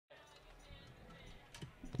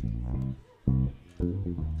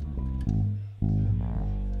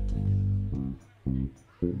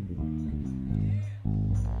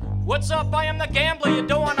What's up? I am the gambler. You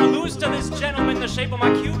don't want to lose to this gentleman. The shape of my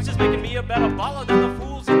cubes is making me a better baller than the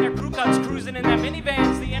fools in their crew cuts cruising in their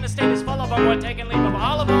minivans. The interstate is full of them. We're taking leave of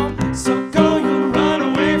all of them. So go, you run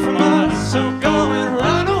away from us. So go and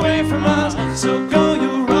run away from us. So go,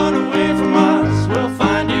 you run away from us. We'll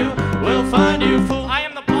find you, fool. I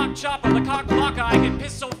am the block chopper, the cock blocker. I can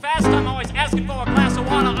piss so fast, I'm always asking for a glass of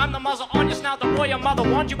water. I'm the muzzle on your snout, the boy your mother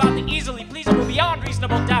warned you about the easily pleasable beyond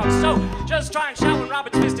reasonable doubt. So just try and shout when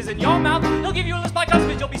Robert's fist is in your mouth. He'll give you a list like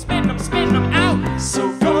husband, you'll be spitting them out.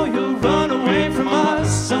 So go, you'll run away from us.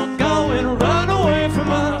 So go and run away from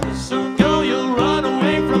us. So go, you'll run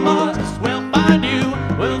away from us. We'll find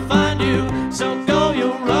you. So go,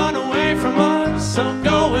 you'll run away from us. So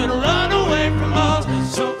go and run away from us.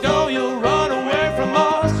 So go, you'll run away from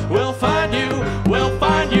us. We'll find you,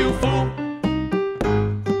 fool.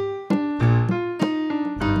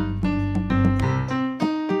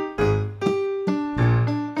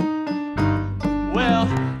 Well,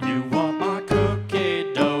 you want my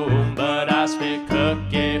cookie dough, but I spit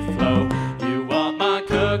cookie flow. You want my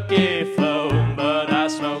cookie flow, but I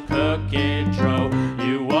smoke cookie dro.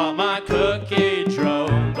 You want my cookie dro,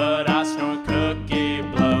 but I snort cookie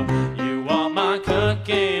blow. You want my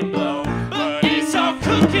cookie blow, but it's all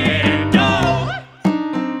cookie dough.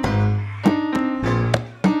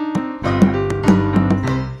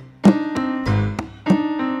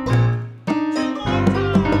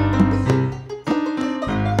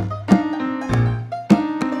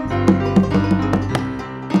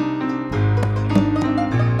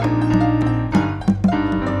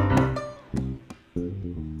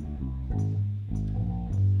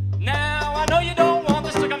 Now, I know you don't want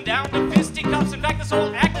this to come down to fisticuffs. In fact, this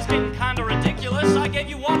whole act is getting kinda ridiculous. I gave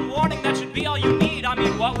you one warning, that should be all you need. I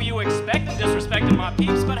mean, what were you expecting, disrespecting my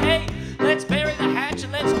peeps? But hey, let's bury the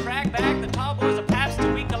hatchet, let's crack back. The tall boys are paps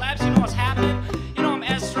till we collapse. You know what's happening? You know I'm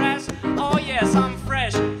S-Strass. Oh yes, I'm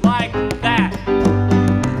fresh, like that.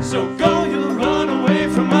 So go, you'll run away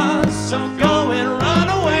from us. So go and run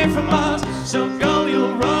away from us. So go,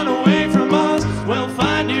 you'll run away from us. We'll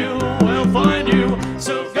find you.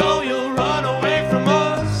 So go, you'll run away from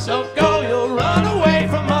us. So go, you'll run away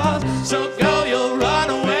from us. So go, you'll run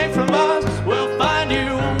away from us. We'll find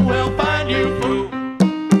you, fool.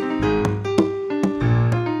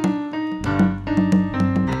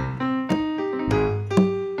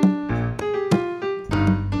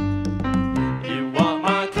 You want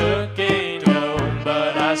my cookie dough,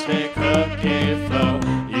 but I spit cookie flow.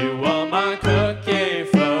 You want my cookie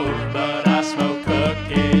flow, but I smoke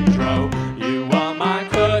cookie dro. You want my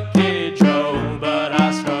cookie dro, but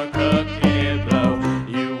I snort cookie blow.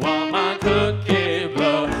 You want my cookie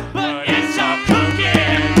blow, but it's all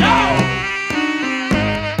cookie dough.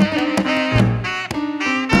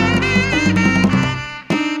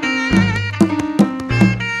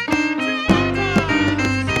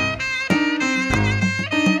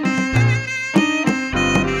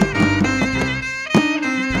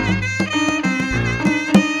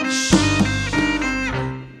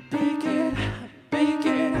 Bake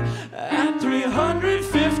it at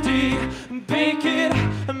 350. Bake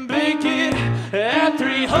it at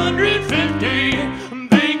 350.